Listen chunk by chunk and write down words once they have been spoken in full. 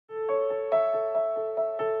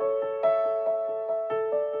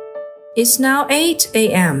It's now 8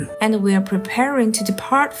 a.m. and we are preparing to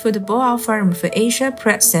depart for the Boao Forum for Asia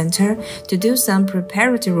Press Center to do some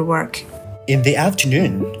preparatory work. In the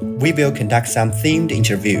afternoon, we will conduct some themed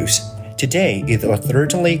interviews. Today is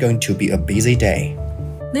certainly going to be a busy day.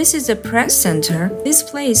 This is a press center. This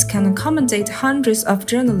place can accommodate hundreds of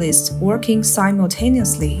journalists working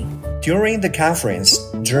simultaneously. During the conference,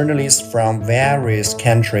 journalists from various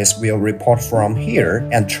countries will report from here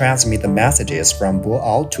and transmit the messages from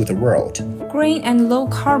Boao to the world. Green and low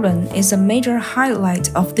carbon is a major highlight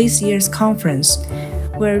of this year's conference,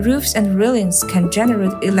 where roofs and railings can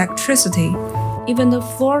generate electricity, even the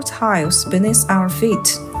floor tiles beneath our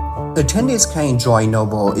feet. Attendees can enjoy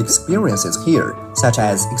novel experiences here, such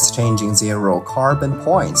as exchanging zero-carbon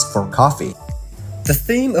points for coffee. The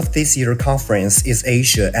theme of this year's conference is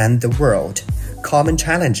Asia and the World, Common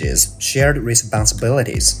Challenges, Shared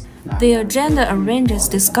Responsibilities. The agenda arranges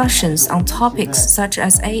discussions on topics such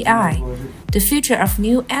as AI, the future of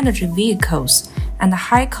new energy vehicles, and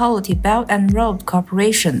high-quality Belt and Road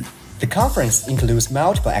cooperation. The conference includes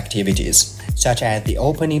multiple activities, such as the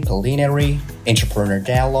opening plenary, entrepreneur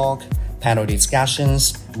dialogue, panel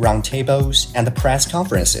discussions, roundtables, and press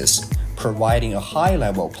conferences, providing a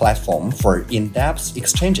high-level platform for in-depth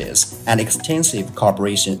exchanges and extensive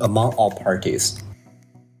cooperation among all parties.